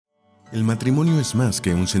El matrimonio es más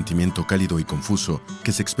que un sentimiento cálido y confuso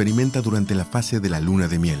que se experimenta durante la fase de la luna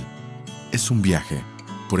de miel. Es un viaje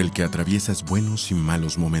por el que atraviesas buenos y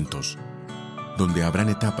malos momentos, donde habrán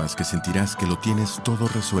etapas que sentirás que lo tienes todo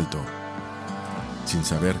resuelto, sin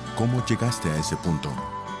saber cómo llegaste a ese punto.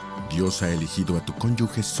 Dios ha elegido a tu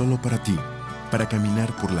cónyuge solo para ti, para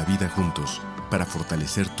caminar por la vida juntos, para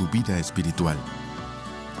fortalecer tu vida espiritual.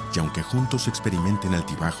 Y aunque juntos experimenten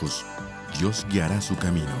altibajos, Dios guiará su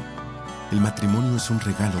camino. El matrimonio es un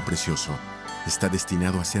regalo precioso. Está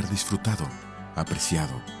destinado a ser disfrutado,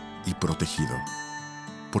 apreciado y protegido.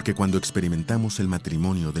 Porque cuando experimentamos el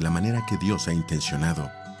matrimonio de la manera que Dios ha intencionado,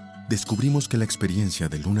 descubrimos que la experiencia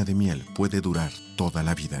de luna de miel puede durar toda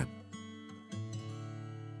la vida.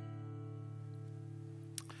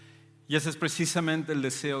 Y ese es precisamente el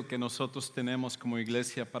deseo que nosotros tenemos como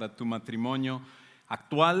iglesia para tu matrimonio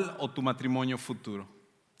actual o tu matrimonio futuro.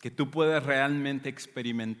 Que tú puedas realmente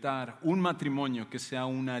experimentar un matrimonio que sea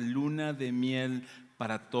una luna de miel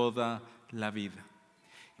para toda la vida.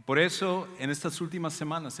 Por eso, en estas últimas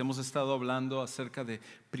semanas hemos estado hablando acerca de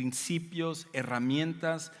principios,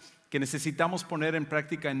 herramientas que necesitamos poner en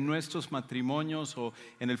práctica en nuestros matrimonios o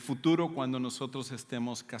en el futuro cuando nosotros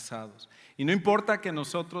estemos casados. Y no importa que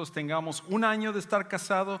nosotros tengamos 1 año de estar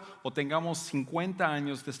casado o tengamos 50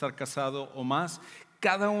 años de estar casado o más,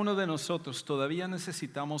 cada uno de nosotros todavía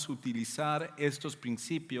necesitamos utilizar estos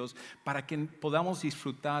principios para que podamos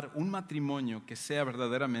disfrutar un matrimonio que sea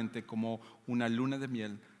verdaderamente como una luna de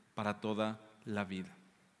miel para toda la vida.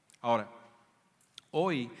 Ahora,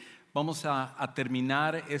 hoy vamos a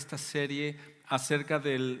terminar esta serie acerca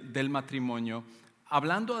del matrimonio,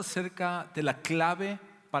 hablando acerca de la clave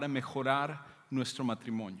para mejorar nuestro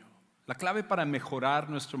matrimonio. La clave para mejorar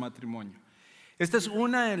nuestro matrimonio. Esta es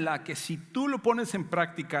una en la que si tú lo pones en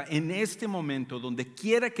práctica en este momento, donde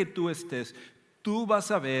quiera que tú estés, tú vas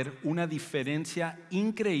a ver una diferencia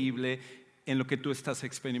increíble en lo que tú estás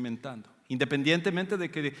experimentando. Independientemente de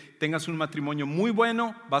que tengas un matrimonio muy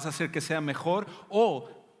bueno, vas a hacer que sea mejor, o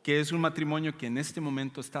que es un matrimonio que en este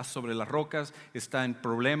momento está sobre las rocas, está en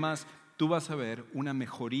problemas, tú vas a ver una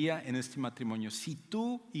mejoría en este matrimonio si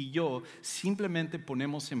tú y yo simplemente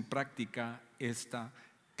ponemos en práctica esta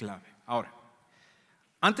clave. Ahora,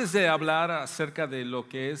 antes de hablar acerca de lo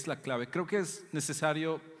que es la clave, creo que es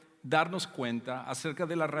necesario darnos cuenta acerca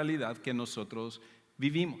de la realidad que nosotros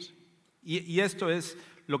vivimos. Y esto es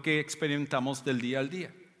lo que experimentamos del día al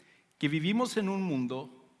día. Que vivimos en un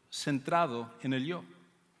mundo centrado en el yo.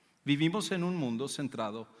 Vivimos en un mundo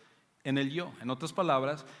centrado en el yo. En otras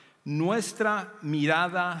palabras, nuestra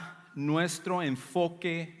mirada, nuestro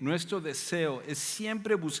enfoque, nuestro deseo es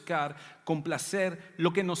siempre buscar complacer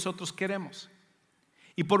lo que nosotros queremos.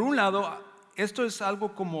 Y por un lado, esto es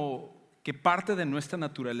algo como que parte de nuestra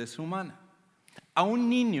naturaleza humana. A un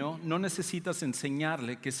niño no necesitas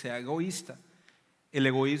enseñarle que sea egoísta. El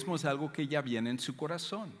egoísmo es algo que ya viene en su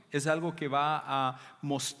corazón. Es algo que va a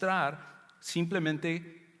mostrar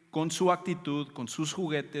simplemente con su actitud, con sus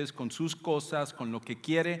juguetes, con sus cosas, con lo que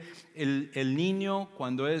quiere. El niño,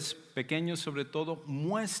 cuando es pequeño sobre todo,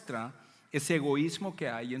 muestra ese egoísmo que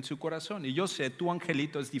hay en su corazón. Y yo sé, tu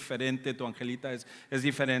angelito es diferente, tu angelita es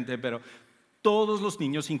diferente, pero todos los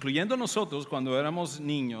niños, incluyendo nosotros cuando éramos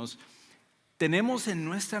niños, tenemos en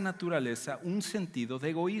nuestra naturaleza un sentido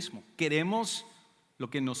de egoísmo. Queremos lo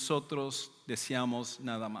que nosotros deseamos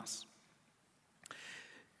nada más.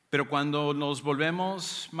 Pero cuando nos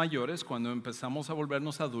volvemos mayores, cuando empezamos a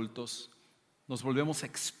volvernos adultos, nos volvemos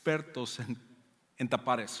expertos en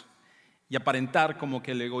tapar eso. Y aparentar como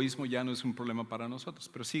que el egoísmo ya no es un problema para nosotros,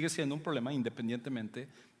 pero sigue siendo un problema independientemente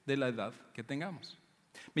de la edad que tengamos.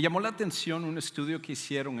 Me llamó la atención un estudio que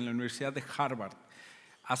hicieron en la Universidad de Harvard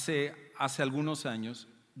hace algunos años,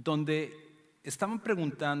 donde estaban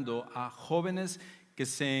preguntando a jóvenes que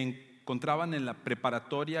se encontraban en la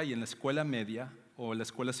preparatoria y en la escuela media, o la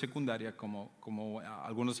escuela secundaria, como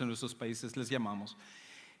algunos de nuestros países les llamamos,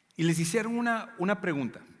 y les hicieron una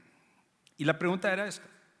pregunta. Y la pregunta era esta: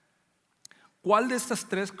 ¿cuál de estas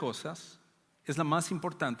 3 cosas es la más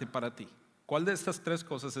importante para ti? ¿Cuál de estas 3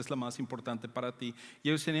 cosas es la más importante para ti? Y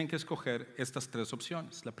ellos tenían que escoger estas 3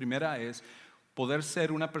 opciones. La primera es poder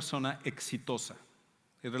ser una persona exitosa.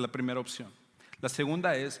 Era la primera opción. La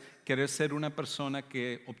segunda es querer ser una persona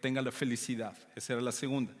que obtenga la felicidad. Esa era la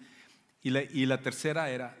segunda. Y la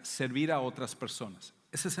tercera era servir a otras personas.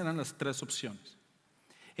 Esas eran las 3 opciones.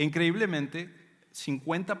 E increíblemente,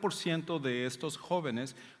 50% de estos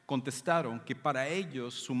jóvenes contestaron que para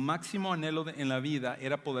ellos su máximo anhelo en la vida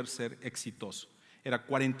era poder ser exitoso. Era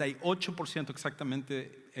 48%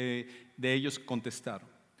 exactamente de ellos contestaron.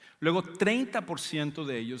 Luego 30%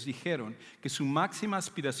 de ellos dijeron que su máxima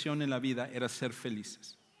aspiración en la vida era ser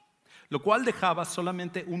felices, lo cual dejaba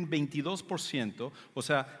solamente un 22%, o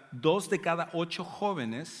sea, 2 de cada 8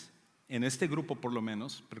 jóvenes, en este grupo por lo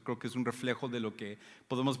menos, pero creo que es un reflejo de lo que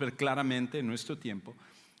podemos ver claramente en nuestro tiempo,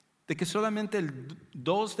 de que solamente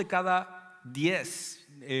 2 de cada 10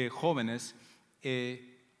 jóvenes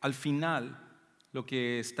al final lo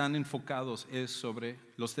que están enfocados es sobre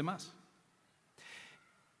los demás.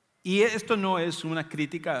 Y esto no es una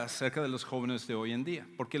crítica acerca de los jóvenes de hoy en día,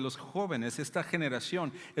 porque los jóvenes, esta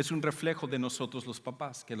generación, es un reflejo de nosotros los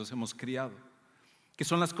papás que los hemos criado, que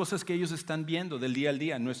son las cosas que ellos están viendo del día al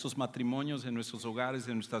día en nuestros matrimonios, en nuestros hogares,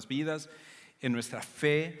 en nuestras vidas, en nuestra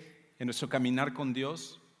fe, en nuestro caminar con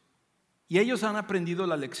Dios. Y ellos han aprendido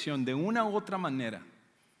la lección de una u otra manera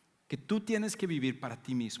que tú tienes que vivir para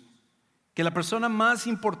ti mismo, que la persona más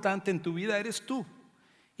importante en tu vida eres tú.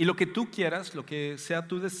 Y lo que tú quieras, lo que sea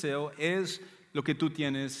tu deseo, es lo que tú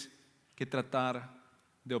tienes que tratar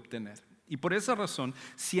de obtener. Y por esa razón,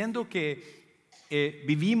 siendo que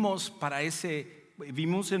vivimos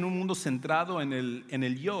en un mundo centrado en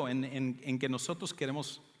el yo, en que nosotros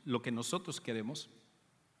queremos lo que nosotros queremos,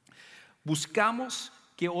 buscamos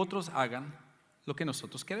que otros hagan lo que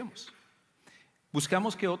nosotros queremos.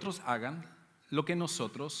 Buscamos que otros hagan lo que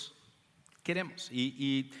nosotros queremos.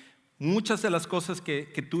 Y muchas de las cosas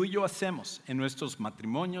que tú y yo hacemos en nuestros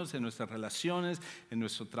matrimonios, en nuestras relaciones, en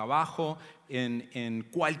nuestro trabajo, en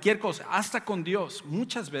cualquier cosa, hasta con Dios,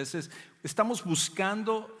 muchas veces estamos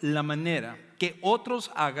buscando la manera que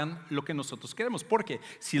otros hagan lo que nosotros queremos. Porque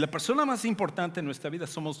si la persona más importante en nuestra vida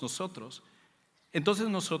somos nosotros, entonces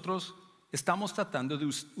nosotros estamos tratando de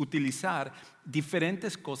utilizar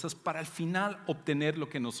diferentes cosas para al final obtener lo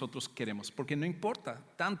que nosotros queremos. Porque no importa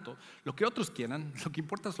tanto lo que otros quieran, lo que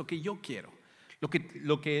importa es lo que yo quiero,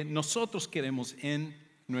 lo que nosotros queremos en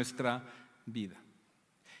nuestra vida.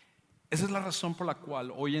 Esa es la razón por la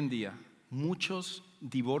cual hoy en día muchos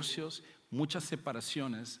divorcios, muchas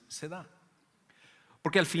separaciones se dan.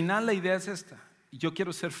 Porque al final la idea es esta: yo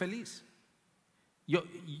quiero ser feliz.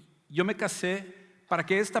 Yo me casé para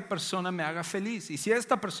que esta persona me haga feliz. Y si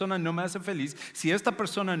esta persona no me hace feliz, si esta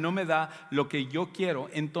persona no me da lo que yo quiero,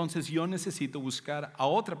 entonces yo necesito buscar a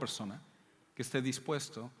otra persona que esté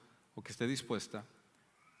dispuesto o que esté dispuesta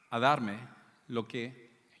a darme lo que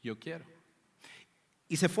yo quiero.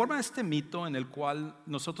 Y se forma este mito en el cual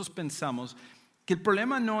nosotros pensamos que el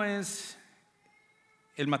problema no es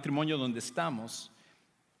el matrimonio donde estamos,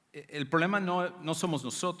 el problema no somos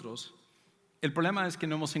nosotros. El problema es que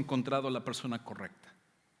no hemos encontrado a la persona correcta.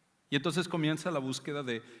 Y entonces comienza la búsqueda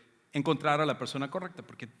de encontrar a la persona correcta,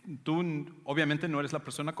 porque tú obviamente no eres la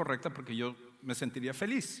persona correcta, porque yo me sentiría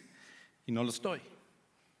feliz y no lo estoy.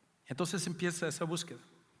 Entonces empieza esa búsqueda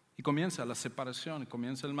y comienza la separación, y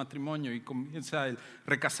comienza el matrimonio, y comienza el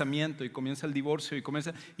recasamiento, y comienza el divorcio,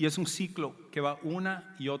 y es un ciclo que va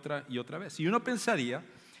una y otra vez. Y uno pensaría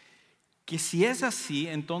que si es así,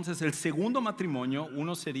 entonces el segundo matrimonio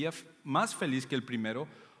uno sería más feliz que el primero,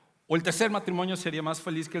 o el tercer matrimonio sería más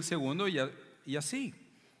feliz que el segundo, y así.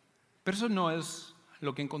 Pero eso no es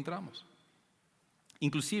lo que encontramos.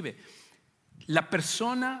 Inclusive, la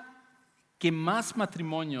persona que más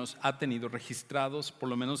matrimonios ha tenido registrados, por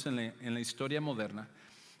lo menos en la historia moderna,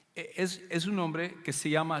 es un hombre que se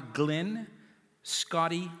llama Glenn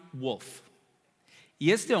Scotty Wolf.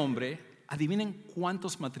 Y este hombre, adivinen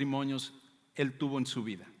cuántos matrimonios él tuvo en su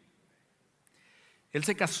vida. Él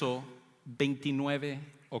se casó 29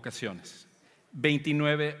 ocasiones.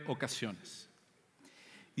 29 ocasiones.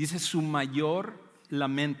 Dice, su mayor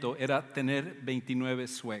lamento era tener 29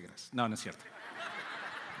 suegras. No es cierto.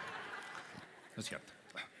 No es cierto.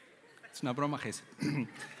 Es una broma, Jesús.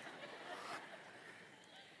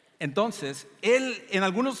 Entonces, él en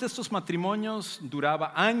algunos de estos matrimonios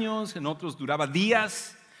duraba años, en otros duraba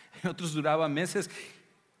días, en otros duraba meses.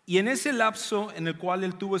 Y en ese lapso en el cual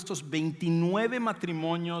él tuvo estos 29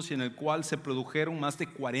 matrimonios y en el cual se produjeron más de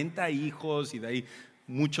 40 hijos y de ahí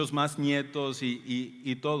muchos más nietos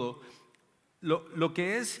y todo, lo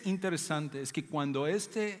que es interesante es que cuando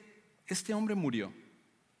este hombre murió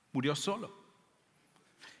solo.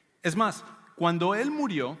 Es más, cuando él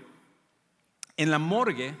murió, en la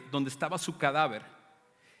morgue donde estaba su cadáver,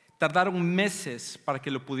 tardaron meses para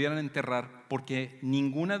que lo pudieran enterrar porque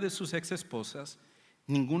ninguna de sus ex esposas,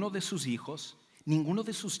 ninguno de sus hijos, ninguno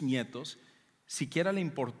de sus nietos siquiera le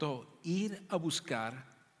importó ir a buscar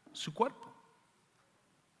su cuerpo.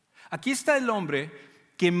 Aquí está el hombre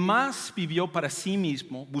que más vivió para sí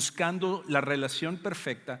mismo buscando la relación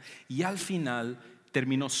perfecta y al final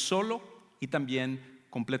terminó solo y también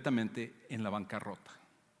completamente en la bancarrota.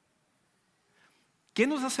 ¿Qué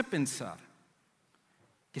nos hace pensar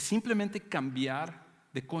que simplemente cambiar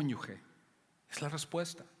de cónyuge es la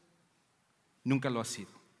respuesta? Nunca lo ha sido.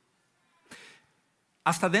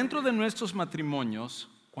 Hasta dentro de nuestros matrimonios,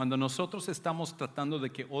 cuando nosotros estamos tratando de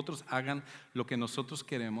que otros hagan lo que nosotros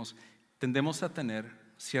queremos, tendemos a tener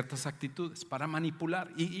ciertas actitudes para manipular.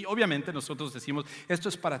 Y obviamente nosotros decimos, esto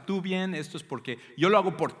es para tu bien, esto es porque yo lo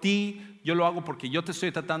hago por ti, yo lo hago porque yo te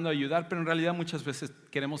estoy tratando de ayudar, pero en realidad muchas veces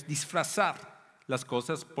queremos disfrazar las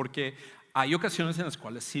cosas porque hay ocasiones en las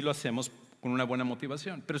cuales sí lo hacemos con una buena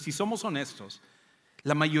motivación. Pero si somos honestos,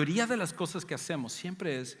 la mayoría de las cosas que hacemos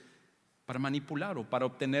siempre es para manipular o para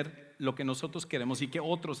obtener lo que nosotros queremos y que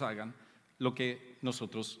otros hagan lo que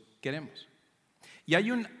nosotros queremos. Y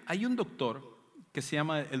hay un doctor que se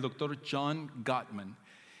llama el doctor John Gottman.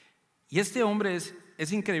 Y este hombre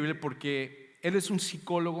es increíble porque él es un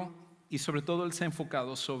psicólogo y sobre todo él se ha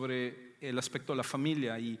enfocado sobre el aspecto de la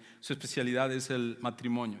familia y su especialidad es el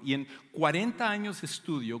matrimonio. Y en 40 años de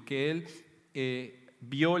estudio que él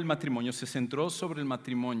vio el matrimonio, se centró sobre el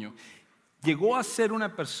matrimonio, llegó a ser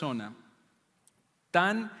una persona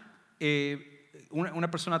tan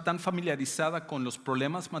familiarizada con los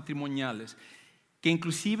problemas matrimoniales que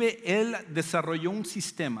inclusive él desarrolló un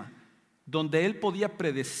sistema donde él podía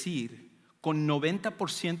predecir con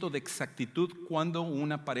 90% de exactitud cuándo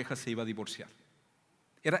una pareja se iba a divorciar.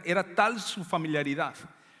 Era tal su familiaridad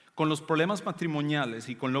con los problemas matrimoniales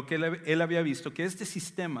y con lo que él había visto que este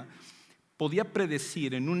sistema podía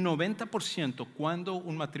predecir en un 90% cuándo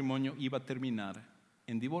un matrimonio iba a terminar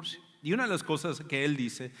en divorcio. Y una de las cosas que él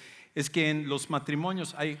dice es que en los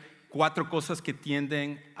matrimonios hay 4 cosas que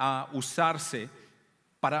tienden a usarse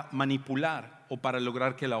para manipular o para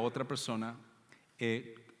lograr que la otra persona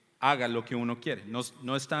haga lo que uno quiere.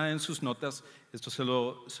 No está en sus notas, esto se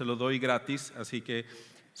lo doy gratis, así que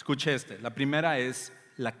escuche La primera es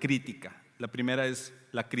la crítica. La primera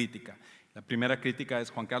crítica es,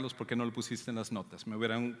 Juan Carlos, ¿por qué no lo pusiste en las notas? Me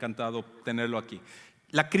hubiera encantado tenerlo aquí.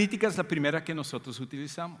 La crítica es la primera que nosotros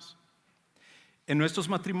utilizamos en nuestros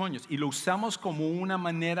matrimonios y lo usamos como una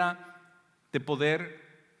manera de poder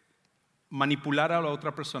manipular a la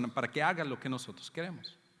otra persona para que haga lo que nosotros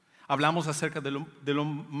queremos. Hablamos acerca de lo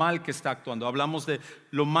mal que está actuando, hablamos de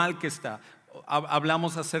lo mal que está,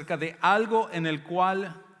 hablamos acerca de algo en el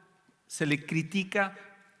cual se le critica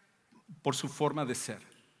por su forma de ser.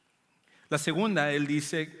 La segunda, él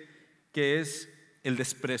dice que es el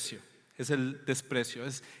desprecio.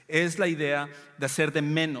 Es la idea de hacer de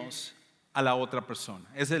menos a la otra persona.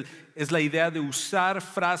 Es la idea de usar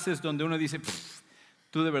frases donde uno dice,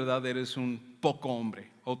 tú de verdad eres un poco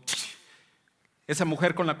hombre. O esa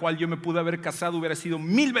mujer con la cual yo me pude haber casado hubiera sido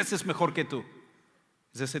 1000 veces mejor que tú.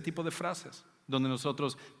 Es ese tipo de frases donde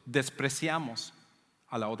nosotros despreciamos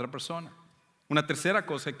a la otra persona. Una tercera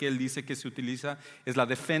cosa que él dice que se utiliza es la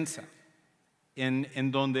defensa,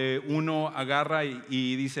 en donde uno agarra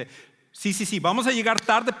y dice, sí, vamos a llegar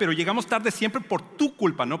tarde, pero llegamos tarde siempre por tu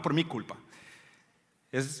culpa, no por mi culpa.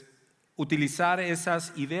 Es utilizar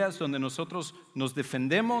esas ideas donde nosotros nos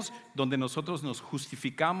defendemos, donde nosotros nos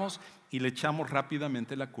justificamos y le echamos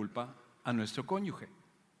rápidamente la culpa a nuestro cónyuge.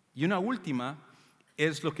 Y una última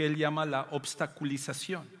es lo que él llama la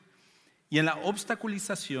obstaculización. Y en la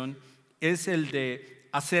obstaculización es el de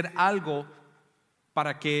hacer algo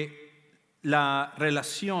para que la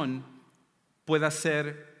relación pueda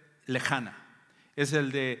ser lejana. Es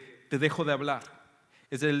el de te dejo de hablar.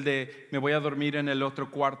 Es el de me voy a dormir en el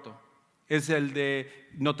otro cuarto. Es el de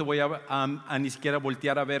no te voy a ni siquiera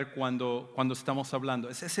voltear a ver cuando estamos hablando.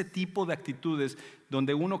 Es ese tipo de actitudes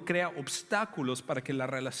donde uno crea obstáculos para que la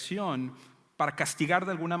relación, para castigar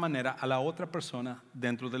de alguna manera a la otra persona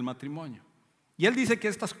dentro del matrimonio. Y él dice que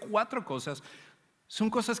estas 4 cosas son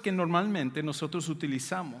cosas que normalmente nosotros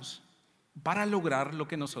utilizamos para lograr lo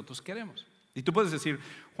que nosotros queremos. Y tú puedes decir,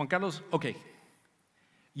 Juan Carlos, ok,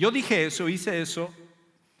 yo dije eso, hice eso,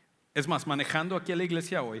 es más, manejando aquí a la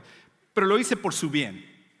iglesia hoy, pero lo hice por su bien.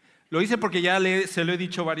 Lo hice porque ya se lo he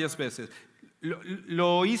dicho varias veces.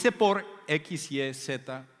 Lo hice por X, Y,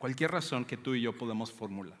 Z, cualquier razón que tú y yo podamos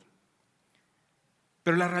formular.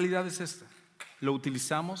 Pero la realidad es esta. Lo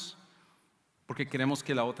utilizamos porque queremos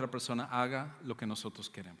que la otra persona haga lo que nosotros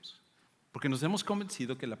queremos. Porque nos hemos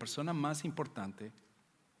convencido que la persona más importante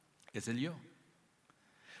es el yo.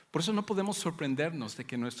 Por eso no podemos sorprendernos de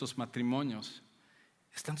que nuestros matrimonios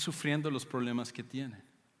están sufriendo los problemas que tienen.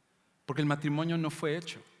 Porque el matrimonio no fue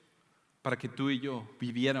hecho para que tú y yo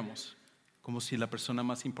viviéramos como si la persona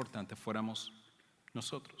más importante fuéramos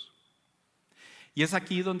nosotros. Y es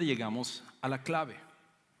aquí donde llegamos a la clave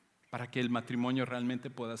para que el matrimonio realmente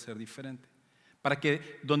pueda ser diferente. Para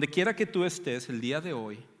que donde quiera que tú estés el día de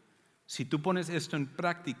hoy, si tú pones esto en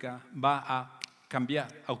práctica, va a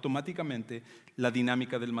cambiar automáticamente la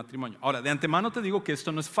dinámica del matrimonio. Ahora, de antemano te digo que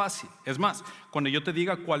esto no es fácil. Es más, cuando yo te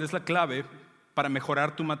diga cuál es la clave para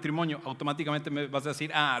mejorar tu matrimonio, automáticamente me vas a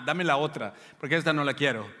decir, dame la otra, porque esta no la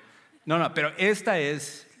quiero. No, pero esta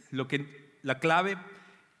es la clave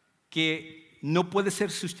que no puede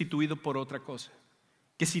ser sustituido por otra cosa.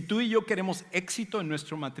 Que si tú y yo queremos éxito en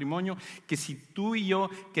nuestro matrimonio, que si tú y yo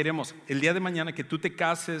queremos el día de mañana que tú te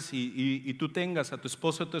cases y tú tengas a tu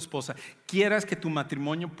esposo o tu esposa, quieras que tu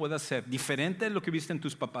matrimonio pueda ser diferente a lo que viste en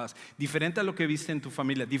tus papás, diferente a lo que viste en tu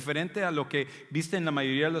familia, diferente a lo que viste en la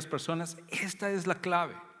mayoría de las personas, esta es la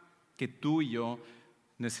clave que tú y yo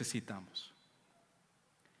necesitamos.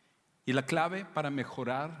 Y la clave para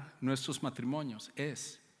mejorar nuestros matrimonios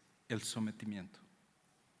es el sometimiento.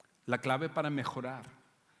 La clave para mejorar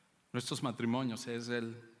nuestros matrimonios es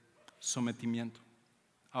el sometimiento.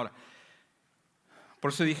 Ahora,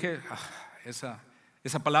 por eso dije,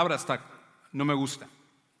 esa palabra no me gusta,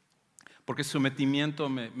 porque sometimiento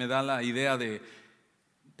me da la idea de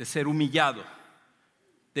ser humillado,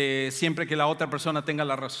 de siempre que la otra persona tenga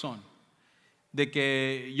la razón, de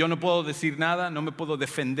que yo no puedo decir nada, no me puedo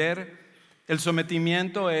defender. El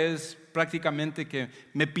sometimiento es prácticamente que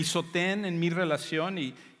me pisoteen en mi relación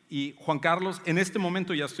y Juan Carlos, en este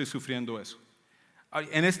momento ya estoy sufriendo eso.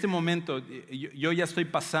 En este momento yo ya estoy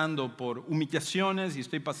pasando por humillaciones y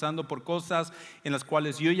estoy pasando por cosas en las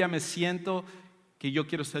cuales yo ya me siento que yo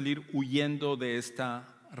quiero salir huyendo de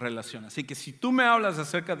esta relación. Así que si tú me hablas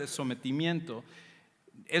acerca de sometimiento,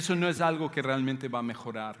 eso no es algo que realmente va a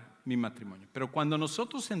mejorar mi matrimonio. Pero cuando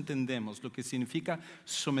nosotros entendemos lo que significa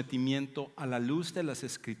sometimiento a la luz de las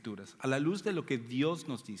Escrituras, a la luz de lo que Dios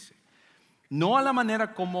nos dice, no a la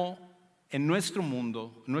manera como en nuestro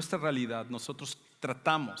mundo, nuestra realidad, nosotros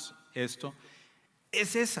tratamos esto,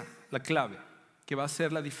 es esa la clave que va a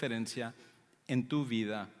hacer la diferencia en tu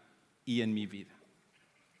vida y en mi vida.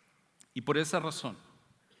 Y por esa razón,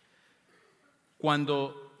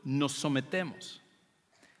 cuando nos sometemos,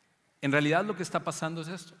 en realidad lo que está pasando es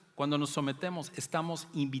esto. Cuando nos sometemos, estamos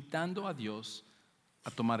invitando a Dios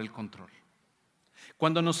a tomar el control.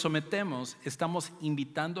 Cuando nos sometemos, estamos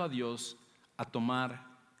invitando a Dios a tomar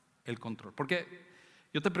el control. Porque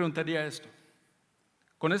yo te preguntaría esto,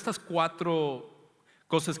 con estas 4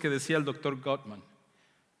 cosas que decía el doctor Gottman,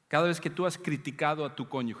 cada vez que tú has criticado a tu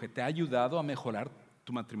cónyuge, ¿te ha ayudado a mejorar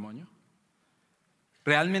tu matrimonio?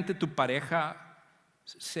 ¿Realmente tu pareja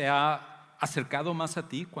se ha acercado más a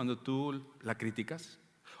ti cuando tú la criticas?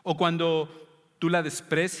 ¿O cuando tú la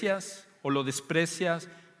desprecias o lo desprecias,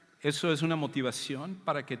 eso es una motivación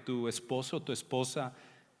para que tu esposo o tu esposa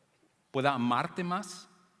pueda amarte más?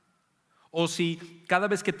 O si cada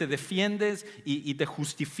vez que te defiendes y te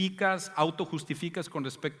justificas, autojustificas con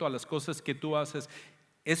respecto a las cosas que tú haces,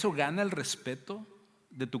 ¿eso gana el respeto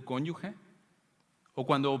de tu cónyuge? O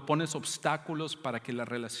cuando pones obstáculos para que la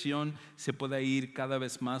relación se pueda ir cada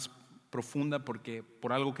vez más profunda porque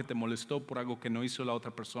por algo que te molestó, por algo que no hizo la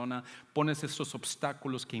otra persona, pones esos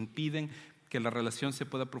obstáculos que impiden que la relación se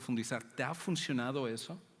pueda profundizar. ¿Te ha funcionado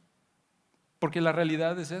eso? Porque la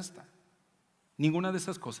realidad es esta. Ninguna de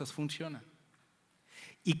esas cosas funciona.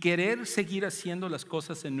 Y querer seguir haciendo las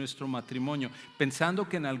cosas en nuestro matrimonio, pensando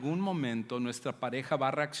que en algún momento nuestra pareja va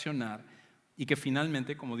a reaccionar y que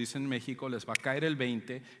finalmente, como dicen en México, les va a caer el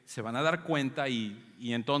 20, se van a dar cuenta y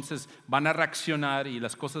entonces van a reaccionar y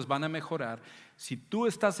las cosas van a mejorar. Si tú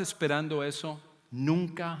estás esperando eso,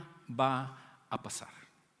 nunca va a pasar.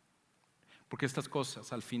 Porque estas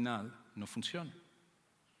cosas al final no funcionan.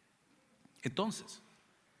 Entonces,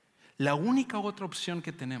 la única otra opción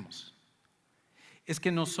que tenemos es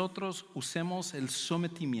que nosotros usemos el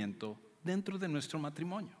sometimiento dentro de nuestro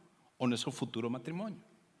matrimonio o nuestro futuro matrimonio.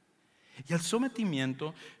 Y el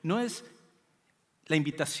sometimiento no es la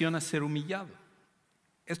invitación a ser humillado.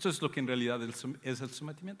 Esto es lo que en realidad es el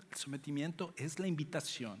sometimiento. El sometimiento es la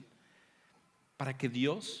invitación para que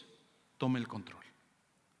Dios tome el control.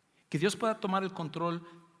 Que Dios pueda tomar el control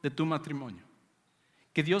de tu matrimonio.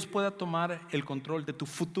 Que Dios pueda tomar el control de tu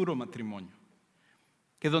futuro matrimonio.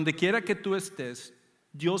 Que donde quiera que tú estés,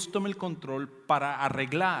 Dios tome el control para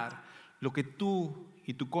arreglar lo que tú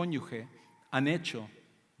y tu cónyuge han hecho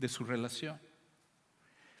de su relación.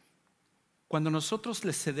 Cuando nosotros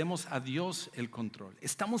le cedemos a Dios el control,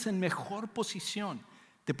 estamos en mejor posición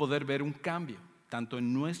de poder ver un cambio, tanto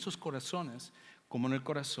en nuestros corazones como en el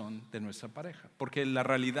corazón de nuestra pareja. Porque la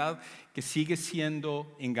realidad que sigue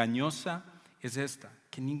siendo engañosa es esta,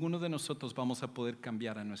 que ninguno de nosotros vamos a poder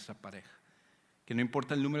cambiar a nuestra pareja. Que no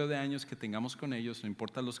importa el número de años que tengamos con ellos, no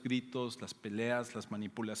importa los gritos, las peleas, las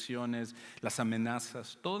manipulaciones, las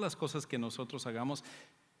amenazas, todas las cosas que nosotros hagamos,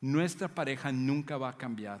 nuestra pareja nunca va a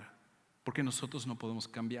cambiar porque nosotros no podemos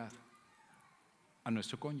cambiar a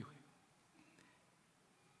nuestro cónyuge.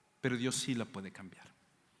 Pero Dios sí la puede cambiar.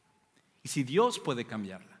 Y si Dios puede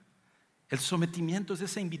cambiarla, el sometimiento es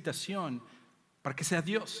esa invitación para que sea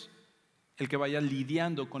Dios el que vaya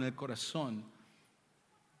lidiando con el corazón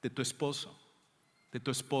de tu esposo, de tu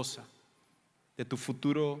esposa, de tu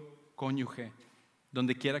futuro cónyuge,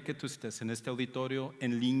 donde quiera que tú estés, en este auditorio,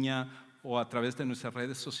 en línea o a través de nuestras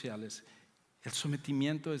redes sociales. El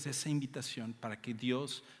sometimiento es esa invitación para que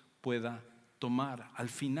Dios pueda tomar al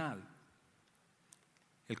final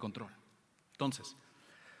el control. Entonces,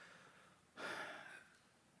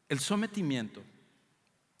 el sometimiento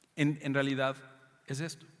en realidad es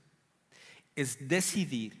esto: es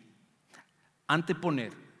decidir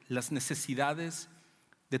anteponer las necesidades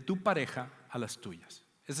de tu pareja a las tuyas.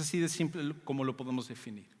 Es así de simple como lo podemos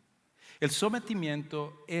definir. El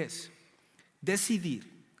sometimiento es decidir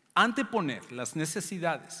anteponer las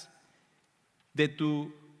necesidades de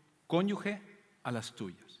tu cónyuge a las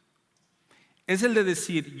tuyas. Es el de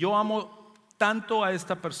decir: yo amo tanto a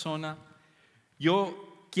esta persona,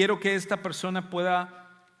 yo quiero que esta persona pueda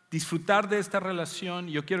disfrutar de esta relación,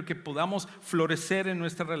 yo quiero que podamos florecer en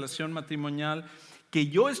nuestra relación matrimonial, que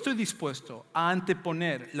yo estoy dispuesto a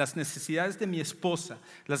anteponer las necesidades de mi esposa,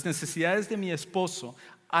 las necesidades de mi esposo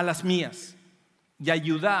a las mías y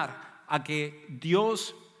ayudar a que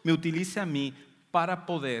Dios me utilice a mí para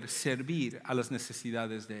poder servir a las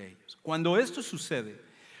necesidades de ellos. Cuando esto sucede,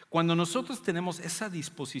 cuando nosotros tenemos esa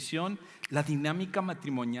disposición, la dinámica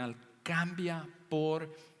matrimonial cambia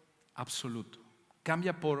por absoluto.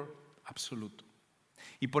 Cambia por absoluto.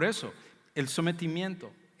 Y por eso el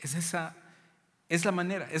sometimiento es la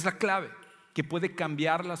manera, es la clave que puede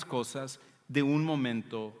cambiar las cosas de un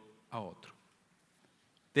momento a otro.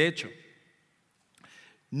 De hecho,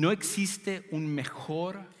 no existe un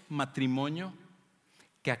mejor matrimonio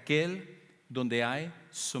que aquel donde hay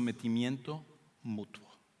sometimiento mutuo.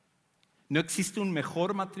 No existe un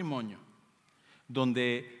mejor matrimonio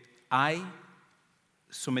donde hay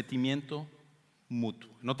sometimiento mutuo.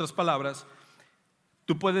 En otras palabras,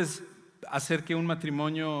 tú puedes hacer que un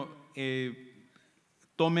matrimonio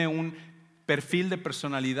tome un perfil de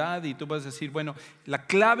personalidad y tú puedes decir, bueno, la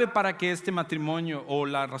clave para que este matrimonio o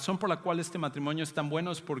la razón por la cual este matrimonio es tan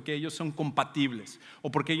bueno es porque ellos son compatibles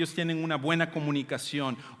o porque ellos tienen una buena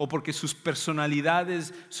comunicación o porque sus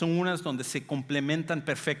personalidades son unas donde se complementan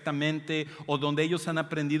perfectamente o donde ellos han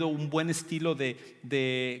aprendido un buen estilo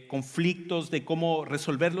de conflictos, de cómo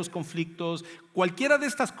resolver los conflictos. Cualquiera de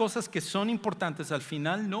estas cosas que son importantes al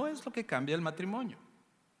final no es lo que cambia el matrimonio.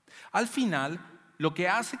 Al final, lo que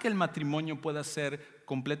hace que el matrimonio pueda ser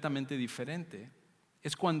completamente diferente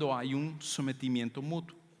es cuando hay un sometimiento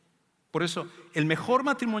mutuo. Por eso, el mejor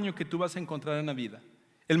matrimonio que tú vas a encontrar en la vida,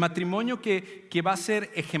 el matrimonio que va a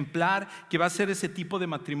ser ejemplar, que va a ser ese tipo de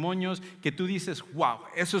matrimonios que tú dices, wow,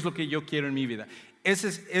 eso es lo que yo quiero en mi vida. Esa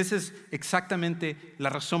es exactamente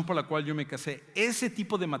la razón por la cual yo me casé. Ese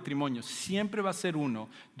tipo de matrimonio siempre va a ser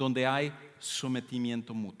uno donde hay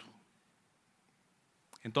sometimiento mutuo.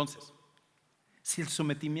 Entonces, si el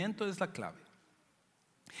sometimiento es la clave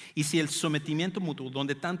y si el sometimiento mutuo,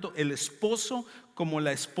 donde tanto el esposo como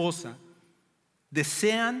la esposa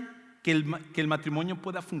desean que el matrimonio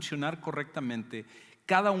pueda funcionar correctamente,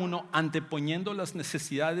 cada uno anteponiendo las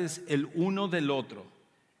necesidades el uno del otro,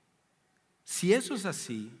 si eso es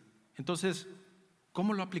así, entonces,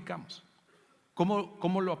 ¿cómo lo aplicamos?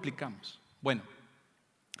 ¿Cómo lo aplicamos? Bueno,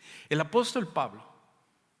 el apóstol Pablo,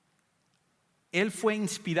 él fue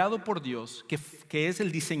inspirado por Dios, que es el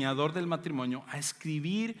diseñador del matrimonio, a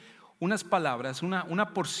escribir unas palabras,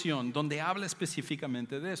 una porción donde habla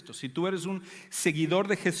específicamente de esto. Si tú eres un seguidor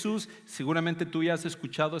de Jesús, seguramente tú ya has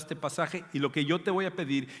escuchado este pasaje y lo que yo te voy a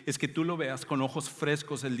pedir es que tú lo veas con ojos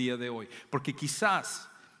frescos el día de hoy, porque quizás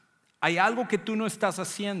hay algo que tú no estás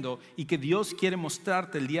haciendo y que Dios quiere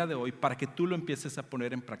mostrarte el día de hoy para que tú lo empieces a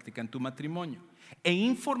poner en práctica en tu matrimonio. E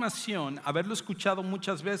información, haberlo escuchado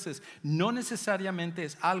muchas veces, no necesariamente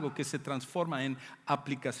es algo que se transforma en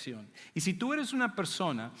aplicación. Y si tú eres una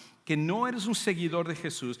persona que no eres un seguidor de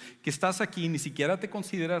Jesús, que estás aquí y ni siquiera te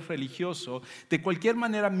consideras religioso, de cualquier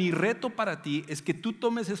manera mi reto para ti es que tú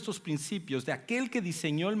tomes estos principios de aquel que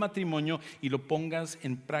diseñó el matrimonio y lo pongas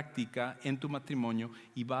en práctica en tu matrimonio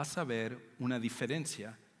y vas a ver una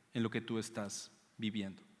diferencia en lo que tú estás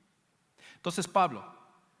viviendo. Entonces Pablo,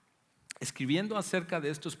 escribiendo acerca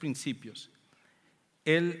de estos principios,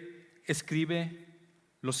 él escribe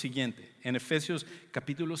lo siguiente en Efesios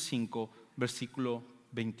capítulo 5, versículo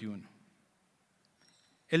 21.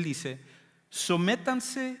 Él dice: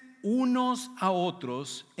 sométanse unos a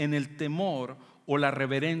otros en el temor, o la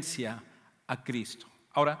reverencia a Cristo.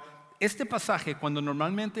 Ahora, este pasaje, cuando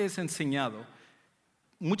normalmente es enseñado,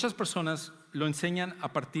 muchas personas lo enseñan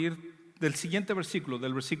a partir del siguiente versículo,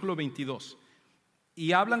 del versículo 22.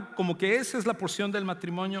 Y hablan como que esa es la porción del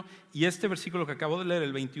matrimonio, y este versículo que acabo de leer,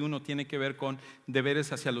 el 21, tiene que ver con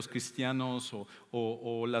deberes hacia los cristianos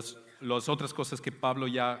o las otras cosas que Pablo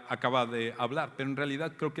ya acaba de hablar. Pero en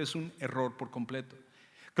realidad creo que es un error por completo.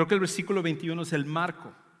 Creo que el versículo 21 es el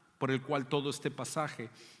marco por el cual todo este pasaje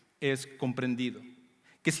es comprendido.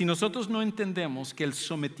 Que si nosotros no entendemos que el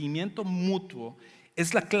sometimiento mutuo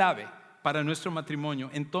es la clave para nuestro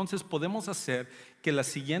matrimonio, entonces podemos hacer que las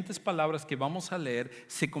siguientes palabras que vamos a leer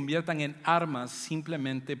se conviertan en armas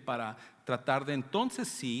simplemente para tratar de entonces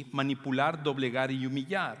sí manipular, doblegar y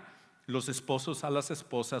humillar los esposos a las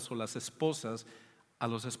esposas o las esposas a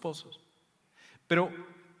los esposos. Pero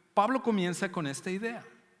Pablo comienza con esta idea: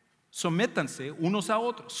 sométanse unos a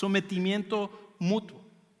otros, sometimiento mutuo.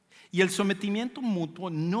 Y el sometimiento mutuo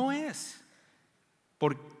no es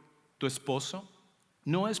por tu esposo,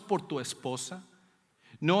 no es por tu esposa,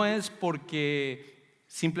 no es porque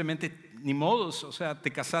simplemente ni modos, o sea, te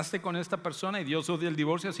casaste con esta persona y Dios odia el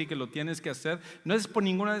divorcio, así que lo tienes que hacer. No es por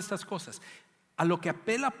ninguna de estas cosas. A lo que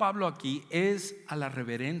apela Pablo aquí es a la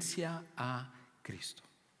reverencia a Cristo.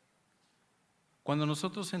 Cuando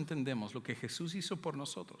nosotros entendemos lo que Jesús hizo por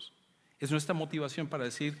nosotros, es nuestra motivación para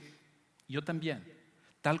decir: yo también,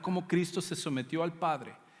 tal como Cristo se sometió al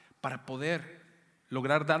Padre para poder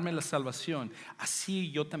lograr darme la salvación,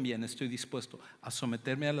 así yo también estoy dispuesto a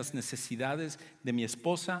someterme a las necesidades de mi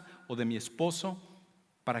esposa o de mi esposo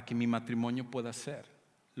para que mi matrimonio pueda ser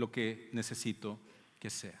lo que necesito que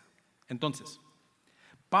sea. Entonces,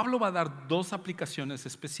 Pablo va a dar dos aplicaciones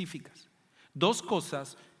específicas, dos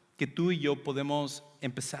cosas que tú y yo podemos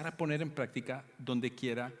empezar a poner en práctica donde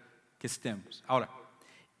quiera que estemos. Ahora,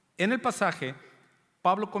 en el pasaje,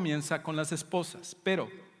 Pablo comienza con las esposas, pero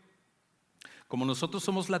como nosotros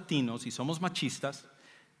somos latinos y somos machistas,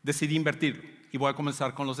 decidí invertirlo y voy a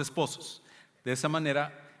comenzar con los esposos. De esa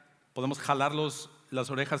manera podemos jalar las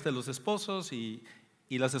orejas de los esposos y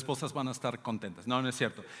las esposas van a estar contentas. No, no es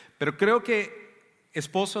cierto. Pero creo que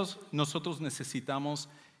esposos, nosotros necesitamos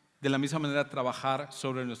de la misma manera trabajar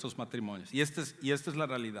sobre nuestros matrimonios. Y esta es la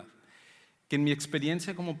realidad. Que en mi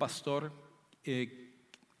experiencia como pastor,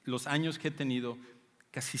 los años que he tenido,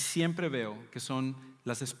 casi siempre veo que son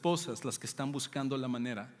las esposas las que están buscando la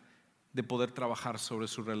manera de poder trabajar sobre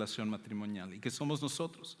su relación matrimonial, y que somos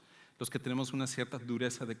nosotros los que tenemos una cierta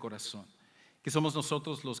dureza de corazón, que somos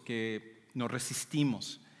nosotros los que nos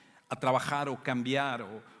resistimos a trabajar o cambiar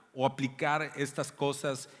o aplicar estas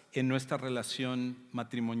cosas en nuestra relación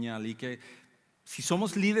matrimonial, y que si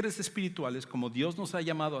somos líderes espirituales como Dios nos ha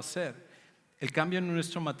llamado a ser, el cambio en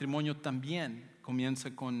nuestro matrimonio también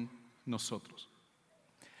comienza con nosotros.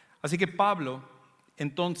 Así que Pablo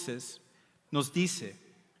entonces nos dice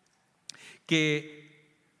que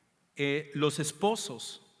los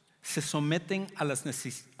esposos se someten a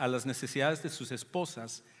las necesidades de sus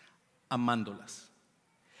esposas amándolas.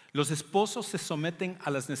 Los esposos se someten a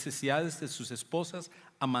las necesidades de sus esposas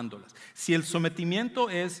amándolas. Si el sometimiento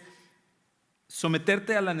es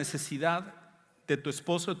someterte a la necesidad de tu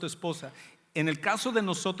esposo o tu esposa, en el caso de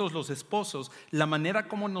nosotros los esposos, la manera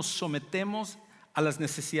como nos sometemos a las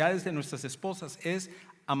necesidades de nuestras esposas es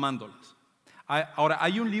amándolas. Ahora,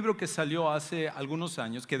 hay un libro que salió hace algunos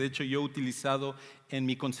años, que de hecho yo he utilizado en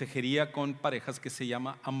mi consejería con parejas, que se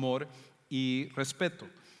llama Amor y Respeto.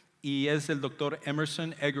 Y es el doctor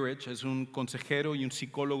Emerson Eggerichs, es un consejero y un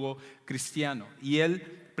psicólogo cristiano. Y él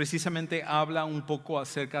precisamente habla un poco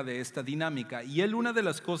acerca de esta dinámica. Y él, una de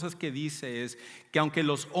las cosas que dice es que aunque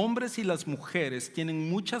los hombres y las mujeres tienen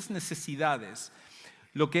muchas necesidades,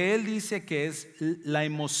 lo que él dice que es la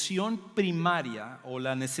emoción primaria o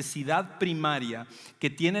la necesidad primaria que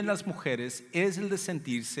tienen las mujeres es el de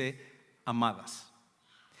sentirse amadas.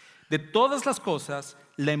 De todas las cosas,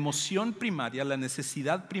 la emoción primaria, la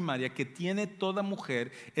necesidad primaria que tiene toda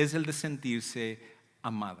mujer es el de sentirse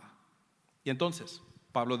amada. Y entonces,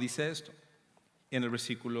 Pablo dice esto en el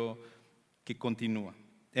versículo que continúa,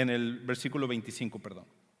 en el versículo 25, perdón.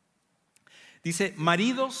 Dice: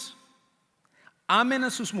 maridos, amen a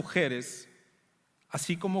sus mujeres,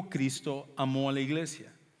 así como Cristo amó a la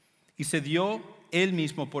iglesia y se dio él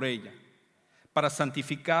mismo por ella, para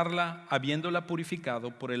santificarla, habiéndola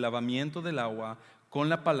purificado por el lavamiento del agua con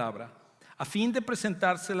la palabra, a fin de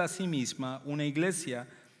presentársela a sí misma una iglesia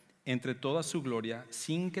entre toda su gloria,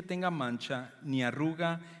 sin que tenga mancha, ni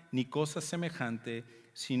arruga, ni cosa semejante,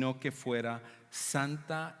 sino que fuera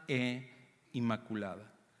santa e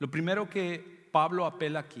inmaculada. Lo primero que Pablo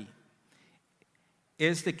apela aquí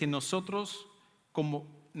es de que nosotros como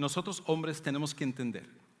nosotros hombres tenemos que entender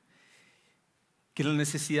que la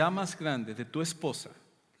necesidad más grande de tu esposa,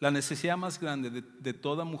 la necesidad más grande de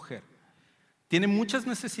toda mujer, tiene muchas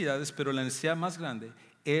necesidades, pero la necesidad más grande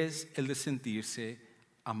es el de sentirse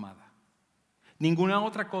amada. Ninguna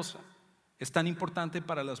otra cosa es tan importante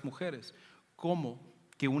para las mujeres como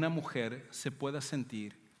que una mujer se pueda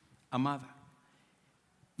sentir amada.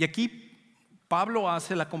 Y aquí Pablo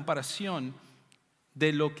hace la comparación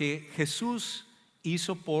de lo que Jesús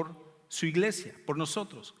hizo por su iglesia, por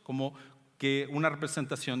nosotros, como que una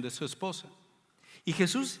representación de su esposa. Y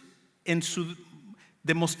Jesús en su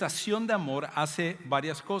demostración de amor hace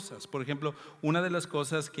varias cosas. Por ejemplo, una de las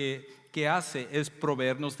cosas que hace es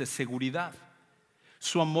proveernos de seguridad.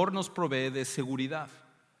 Su amor nos provee de seguridad.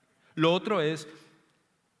 Lo otro es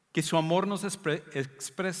que su amor nos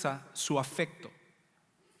expresa su afecto.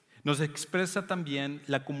 Nos expresa también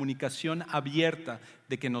la comunicación abierta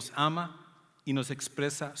de que nos ama y nos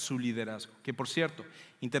expresa su liderazgo. Que por cierto,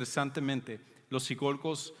 interesantemente, los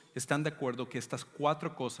psicólogos están de acuerdo que estas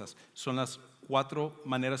 4 cosas son las 4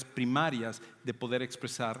 maneras primarias de poder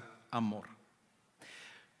expresar amor.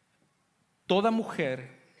 Toda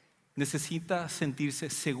mujer necesita sentirse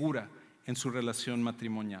segura en su relación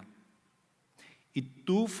matrimonial. Y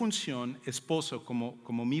tu función, esposo,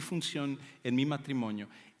 como mi función en mi matrimonio,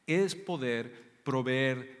 es poder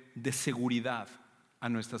proveer de seguridad a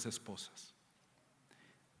nuestras esposas.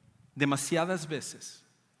 Demasiadas veces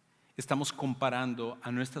estamos comparando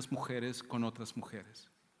a nuestras mujeres con otras mujeres.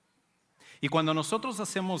 Y cuando nosotros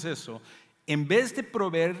hacemos eso, en vez de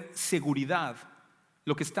proveer seguridad,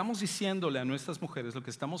 lo que estamos diciéndole a nuestras mujeres, lo que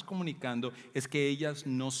estamos comunicando es que ellas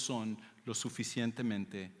no son lo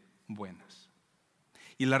suficientemente buenas.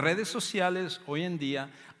 Y las redes sociales hoy en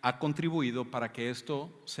día han contribuido para que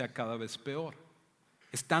esto sea cada vez peor.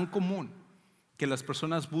 Es tan común que las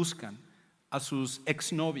personas buscan a sus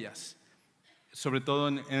exnovias, sobre todo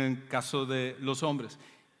en el caso de los hombres,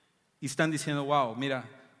 y están diciendo, wow, mira,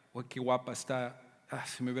 oh, qué guapa está,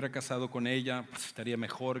 si me hubiera casado con ella, pues estaría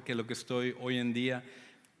mejor que lo que estoy hoy en día.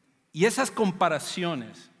 Y esas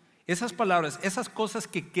comparaciones, esas palabras, esas cosas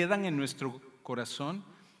que quedan en nuestro corazón,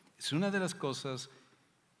 es una de las cosas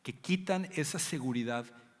que quitan esa seguridad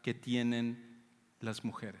que tienen las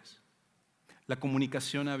mujeres. La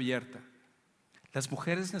comunicación abierta. Las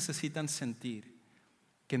mujeres necesitan sentir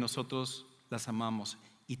que nosotros las amamos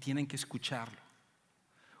y tienen que escucharlo.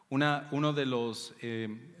 Uno de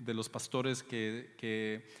los pastores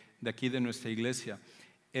que de aquí de nuestra iglesia,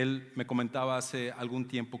 él me comentaba hace algún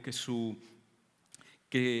tiempo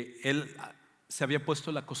que él se había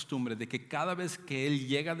puesto la costumbre de que cada vez que él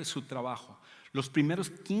llega de su trabajo, los primeros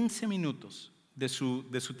 15 minutos de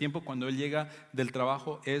su tiempo cuando él llega del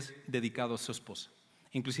trabajo es dedicado a su esposa.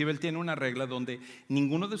 Inclusive él tiene una regla donde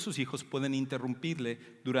ninguno de sus hijos pueden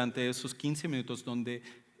interrumpirle durante esos 15 minutos, donde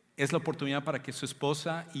es la oportunidad para que su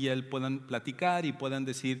esposa y él puedan platicar y puedan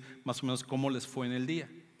decir más o menos cómo les fue en el día.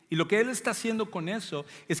 Y lo que él está haciendo con eso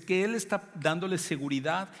es que él está dándole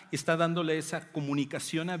seguridad, está dándole esa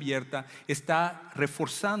comunicación abierta, está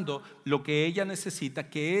reforzando lo que ella necesita,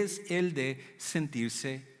 que es el de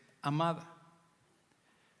sentirse amada.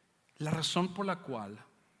 La razón por la cual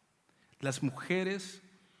las mujeres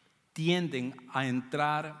tienden a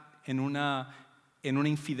entrar en una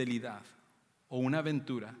infidelidad o una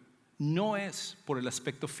aventura no es por el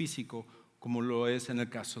aspecto físico como lo es en el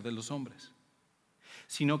caso de los hombres,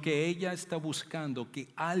 sino que ella está buscando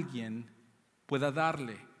que alguien pueda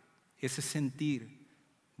darle ese sentir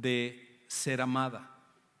de ser amada,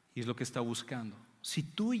 y es lo que está buscando. Si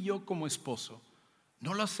tú y yo como esposo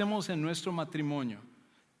no lo hacemos en nuestro matrimonio,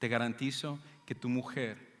 te garantizo que tu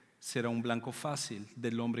mujer será un blanco fácil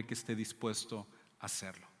del hombre que esté dispuesto a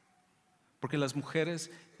hacerlo. Porque las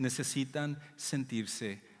mujeres necesitan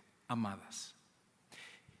sentirse amadas.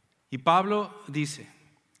 Y Pablo dice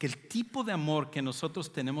que el tipo de amor que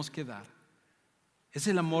nosotros tenemos que dar es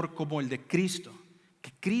el amor como el de Cristo.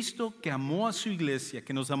 Que Cristo, que amó a su iglesia,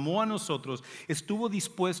 que nos amó a nosotros, estuvo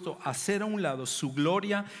dispuesto a hacer a un lado su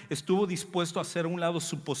gloria, estuvo dispuesto a hacer a un lado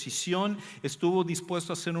su posición, estuvo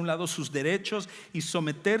dispuesto a hacer a un lado sus derechos y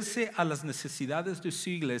someterse a las necesidades de su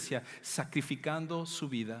iglesia, sacrificando su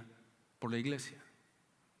vida por la iglesia.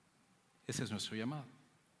 Ese es nuestro llamado.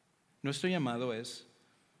 Nuestro llamado es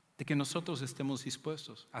de que nosotros estemos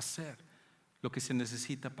dispuestos a hacer lo que se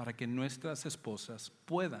necesita para que nuestras esposas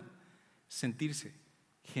puedan sentirse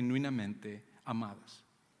genuinamente amadas.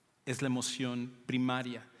 Es la emoción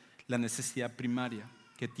primaria, la necesidad primaria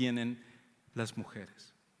que tienen las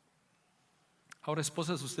mujeres. Ahora,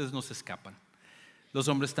 esposas, ustedes no se escapan. Los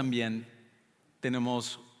hombres también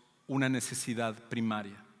tenemos una necesidad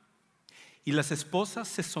primaria. Y las esposas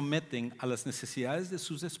se someten a las necesidades de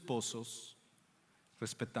sus esposos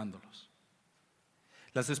respetándolos.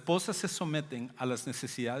 Las esposas se someten a las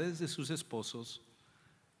necesidades de sus esposos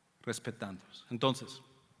respetándolos. Entonces,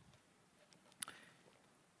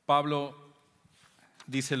 Pablo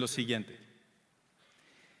dice lo siguiente.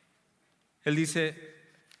 Él dice,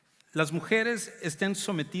 las mujeres estén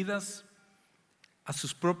sometidas a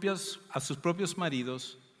sus propios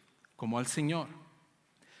maridos como al Señor.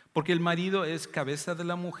 Porque el marido es cabeza de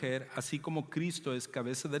la mujer, así como Cristo es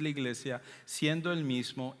cabeza de la iglesia, siendo él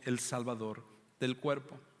mismo el Salvador del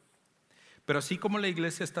cuerpo. Pero así como la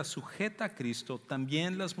iglesia está sujeta a Cristo,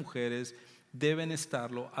 también las mujeres deben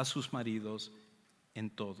estarlo a sus maridos en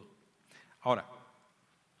todo. Ahora,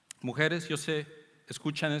 mujeres, yo sé,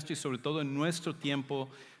 escuchan esto y sobre todo en nuestro tiempo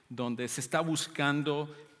donde se está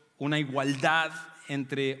buscando una igualdad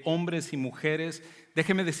entre hombres y mujeres,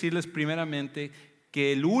 déjenme decirles primeramente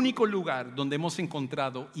que el único lugar donde hemos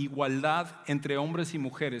encontrado igualdad entre hombres y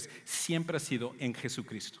mujeres siempre ha sido en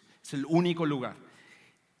Jesucristo. Es el único lugar.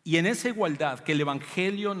 Y en esa igualdad que el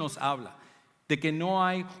Evangelio nos habla, de que no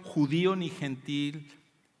hay judío ni gentil,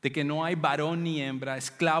 de que no hay varón ni hembra,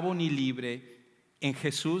 esclavo ni libre, en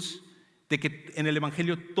Jesús, de que en el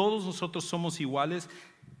Evangelio todos nosotros somos iguales,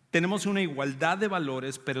 tenemos una igualdad de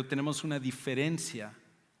valores, pero tenemos una diferencia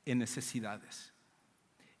en necesidades.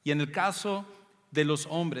 Y en el caso de los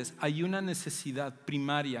hombres hay una necesidad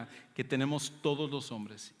primaria que tenemos todos los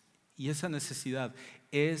hombres, y esa necesidad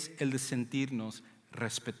es el de sentirnos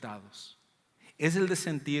respetados, es el de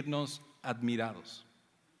sentirnos admirados.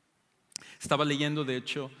 Estaba leyendo, de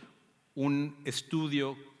hecho, un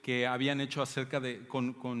estudio que habían hecho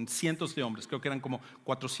con cientos de hombres, creo que eran como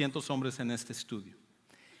 400 hombres en este estudio.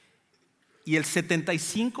 Y el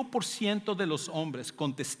 75% de los hombres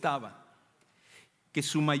contestaban que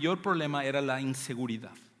su mayor problema era la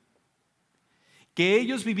inseguridad. Que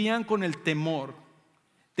ellos vivían con el temor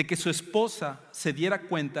de que su esposa se diera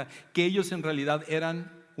cuenta que ellos en realidad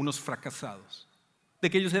eran unos fracasados, de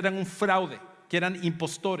que ellos eran un fraude, que eran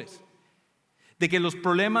impostores, de que los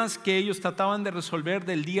problemas que ellos trataban de resolver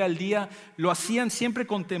del día al día lo hacían siempre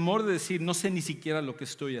con temor de decir, no sé ni siquiera lo que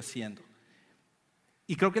estoy haciendo.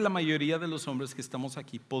 Y creo que la mayoría de los hombres que estamos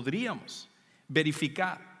aquí podríamos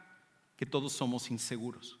verificar que todos somos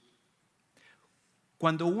inseguros.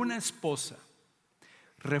 Cuando una esposa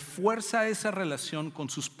refuerza esa relación con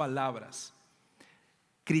sus palabras,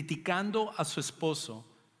 criticando a su esposo,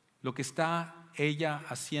 lo que está ella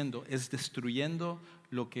haciendo es destruyendo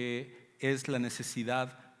lo que es la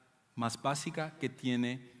necesidad más básica que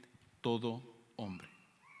tiene todo hombre.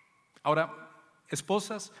 Ahora,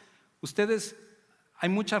 esposas, ustedes, hay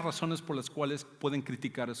muchas razones por las cuales pueden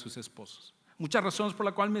criticar a sus esposos. Muchas razones por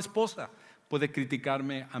las cuales mi esposa puede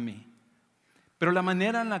criticarme a mí. Pero la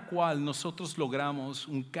manera en la cual nosotros logramos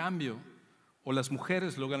un cambio, o las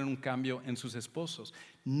mujeres logran un cambio en sus esposos,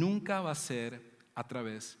 nunca va a ser a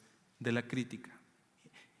través de la crítica.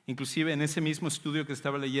 Inclusive en ese mismo estudio que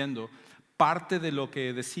estaba leyendo, parte de lo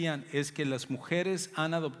que decían es que las mujeres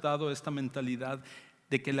han adoptado esta mentalidad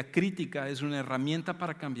de que la crítica es una herramienta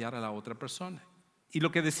para cambiar a la otra persona. Y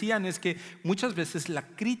lo que decían es que muchas veces la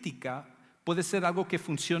crítica puede ser algo que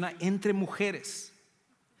funciona entre mujeres,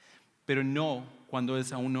 pero no cuando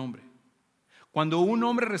es a un hombre. Cuando un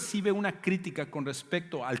hombre recibe una crítica con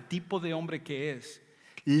respecto al tipo de hombre que es,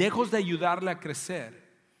 lejos de ayudarle a crecer,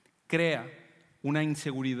 crea una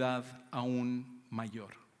inseguridad aún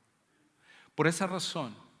mayor. Por esa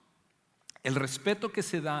razón, el respeto que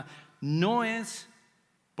se da no es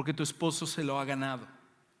porque tu esposo se lo ha ganado,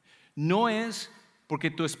 no es porque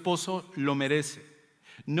tu esposo lo merece,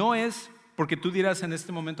 no es porque tú dirás en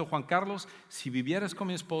este momento, Juan Carlos, si vivieras con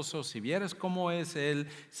mi esposo, si vieras cómo es él,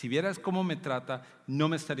 si vieras cómo me trata, no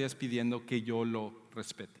me estarías pidiendo que yo lo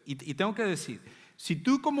respete. Y tengo que decir, si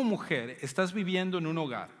tú como mujer estás viviendo en un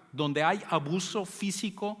hogar donde hay abuso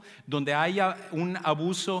físico, donde hay un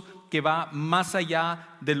abuso que va más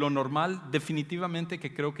allá de lo normal, definitivamente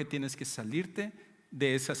que creo que tienes que salirte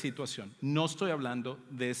de esa situación. No estoy hablando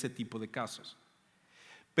de ese tipo de casos.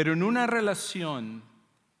 Pero en una relación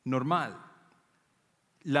normal,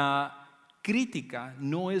 la crítica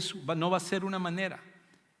no va a ser una manera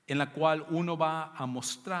en la cual uno va a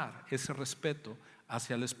mostrar ese respeto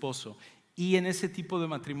hacia el esposo. Y en ese tipo de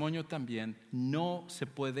matrimonio también no se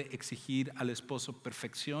puede exigir al esposo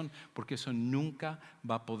perfección, porque eso nunca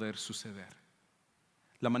va a poder suceder.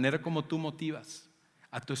 La manera como tú motivas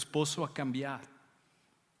a tu esposo a cambiar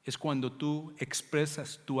es cuando tú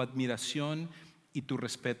expresas tu admiración y tu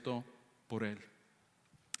respeto por él.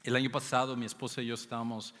 El año pasado mi esposa y yo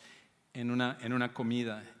estábamos en una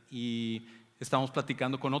comida y estábamos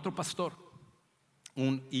platicando con otro pastor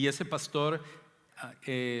Y ese pastor,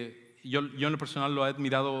 yo en lo personal lo he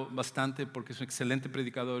admirado bastante porque es un excelente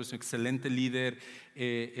predicador, es un excelente líder,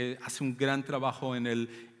 hace un gran trabajo en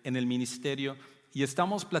el ministerio. Y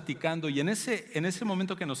estamos platicando, y en ese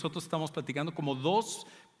momento que nosotros estamos platicando, como dos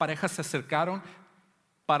parejas se acercaron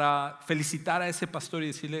para felicitar a ese pastor y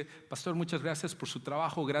decirle: pastor, muchas gracias por su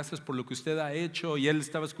trabajo, gracias por lo que usted ha hecho. Y él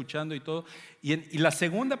estaba escuchando y todo. Y la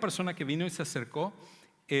segunda persona que vino y se acercó,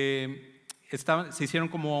 se hicieron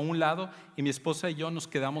como a un lado, y mi esposa y yo nos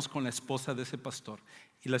quedamos con la esposa de ese pastor.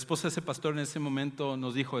 Y la esposa de ese pastor en ese momento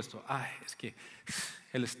nos dijo esto: es que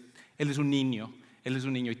él es un niño. Él es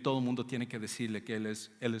un niño y todo el mundo tiene que decirle que él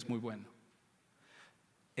es muy bueno.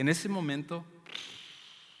 En ese momento,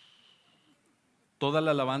 toda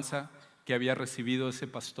la alabanza que había recibido ese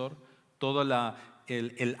pastor, todo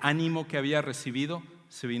el ánimo que había recibido,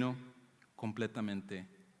 se vino completamente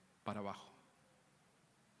para abajo.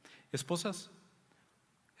 Esposas,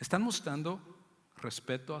 ¿están mostrando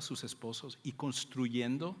respeto a sus esposos y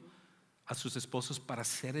construyendo a sus esposos para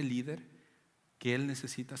ser el líder que él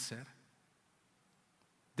necesita ser?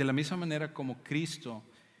 De la misma manera como Cristo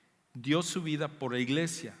dio su vida por la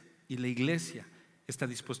iglesia y la iglesia está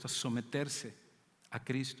dispuesta a someterse a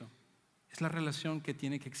Cristo, es la relación que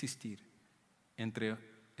tiene que existir entre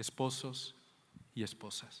esposos y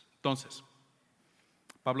esposas. Entonces,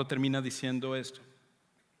 Pablo termina diciendo esto.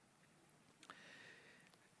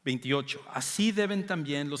 28. Así deben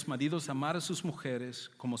también los maridos amar a sus mujeres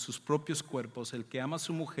como sus propios cuerpos. El que ama a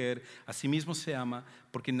su mujer, a sí mismo se ama,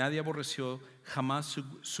 porque nadie aborreció jamás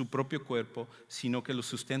su propio cuerpo, sino que lo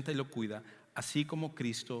sustenta y lo cuida, así como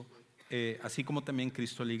también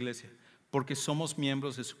Cristo a la iglesia. Porque somos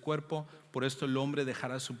miembros de su cuerpo, por esto el hombre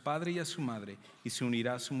dejará a su padre y a su madre y se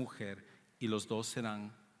unirá a su mujer, y los dos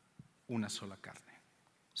serán una sola carne.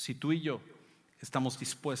 Si tú y yo estamos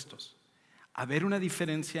dispuestos a ver una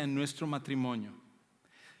diferencia en nuestro matrimonio,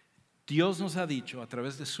 Dios nos ha dicho a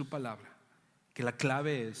través de su palabra que la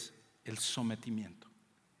clave es el sometimiento.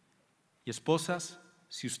 Y esposas,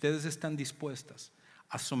 si ustedes están dispuestas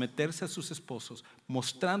a someterse a sus esposos,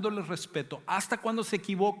 mostrándoles respeto hasta cuando se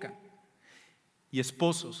equivocan, y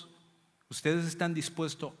esposos, ustedes están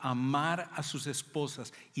dispuestos a amar a sus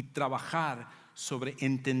esposas y trabajar sobre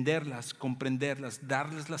entenderlas, comprenderlas,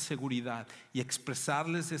 darles la seguridad y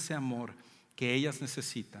expresarles ese amor que ellas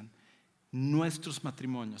necesitan, nuestros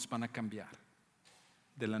matrimonios van a cambiar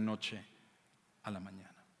de la noche a la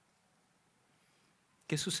mañana.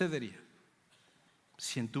 ¿Qué sucedería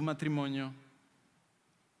si en tu matrimonio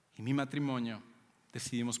y mi matrimonio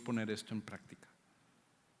decidimos poner esto en práctica?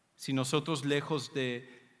 Si nosotros, lejos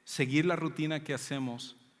de seguir la rutina que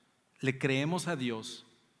hacemos, le creemos a Dios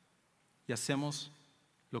y hacemos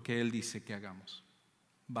lo que Él dice que hagamos,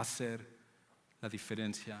 va a ser la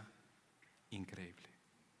diferencia increíble.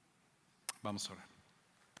 Vamos a orar.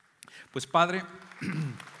 Pues Padre,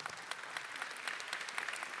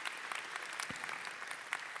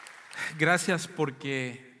 gracias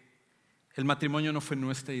porque el matrimonio no fue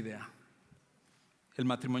nuestra idea. El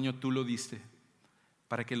matrimonio tú lo diste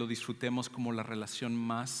para que lo disfrutemos como la relación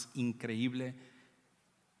más increíble,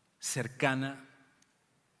 cercana,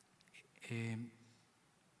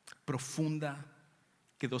 profunda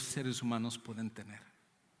que dos seres humanos pueden tener.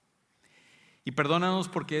 Y perdónanos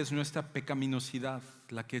porque es nuestra pecaminosidad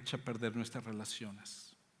la que echa a perder nuestras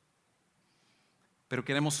relaciones. Pero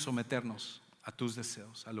queremos someternos a tus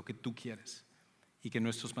deseos, a lo que tú quieres, y que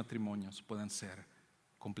nuestros matrimonios puedan ser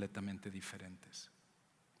completamente diferentes.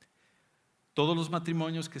 Todos los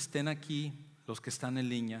matrimonios que estén aquí, los que están en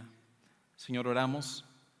línea, Señor, oramos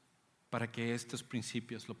para que estos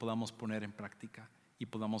principios lo podamos poner en práctica y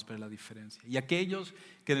podamos ver la diferencia. Y aquellos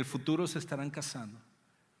que en el futuro se estarán casando,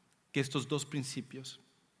 que estos dos principios,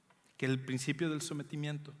 que el principio del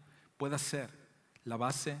sometimiento pueda ser la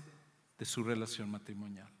base de su relación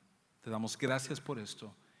matrimonial. Te damos gracias por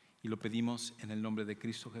esto y lo pedimos en el nombre de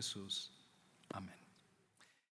Cristo Jesús. Amén.